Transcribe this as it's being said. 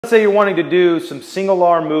Let's say you're wanting to do some single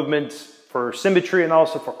arm movements for symmetry and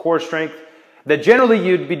also for core strength that generally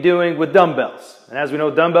you'd be doing with dumbbells. And as we know,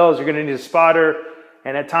 dumbbells, you're going to need a spotter,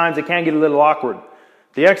 and at times it can get a little awkward.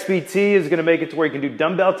 The XPT is going to make it to where you can do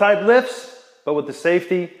dumbbell type lifts, but with the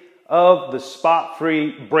safety of the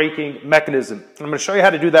spot-free braking mechanism. And I'm going to show you how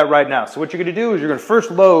to do that right now. So what you're going to do is you're going to first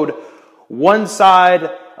load one side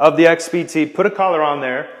of the XPT, put a collar on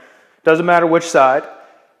there, doesn't matter which side.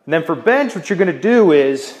 And then for bench, what you're going to do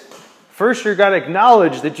is, first you've got to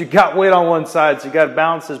acknowledge that you got weight on one side, so you got to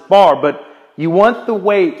balance this bar, but you want the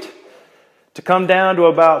weight to come down to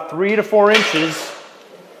about 3 to 4 inches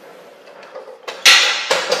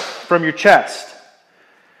from your chest.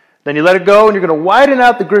 Then you let it go and you're going to widen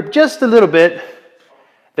out the grip just a little bit.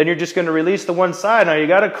 Then you're just going to release the one side. Now you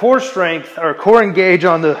got a core strength or core engage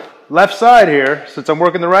on the left side here, since I'm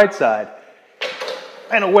working the right side.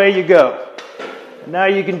 And away you go. Now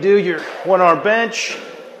you can do your one arm bench.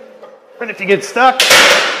 And if you get stuck,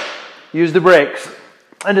 use the brakes.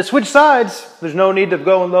 And to switch sides, there's no need to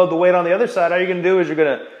go and load the weight on the other side. All you're going to do is you're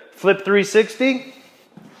going to flip 360.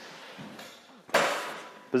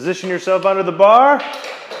 Position yourself under the bar.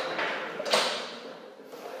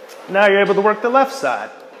 Now you're able to work the left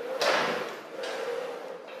side.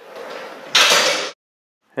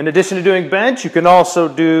 In addition to doing bench, you can also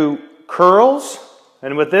do curls.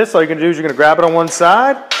 And with this, all you're going to do is you're going to grab it on one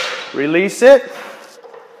side, release it,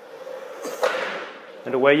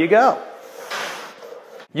 and away you go.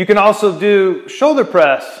 You can also do shoulder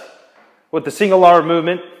press with the single arm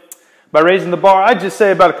movement by raising the bar. I'd just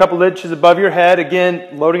say about a couple inches above your head.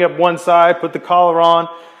 Again, loading up one side, put the collar on,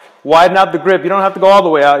 widen out the grip. You don't have to go all the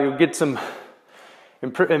way out. You'll get some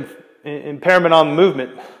impairment on the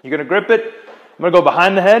movement. You're going to grip it. I'm going to go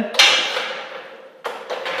behind the head.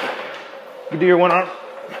 You do your one arm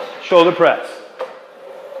shoulder press.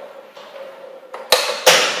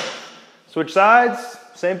 Switch sides,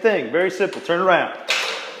 same thing, very simple, turn around.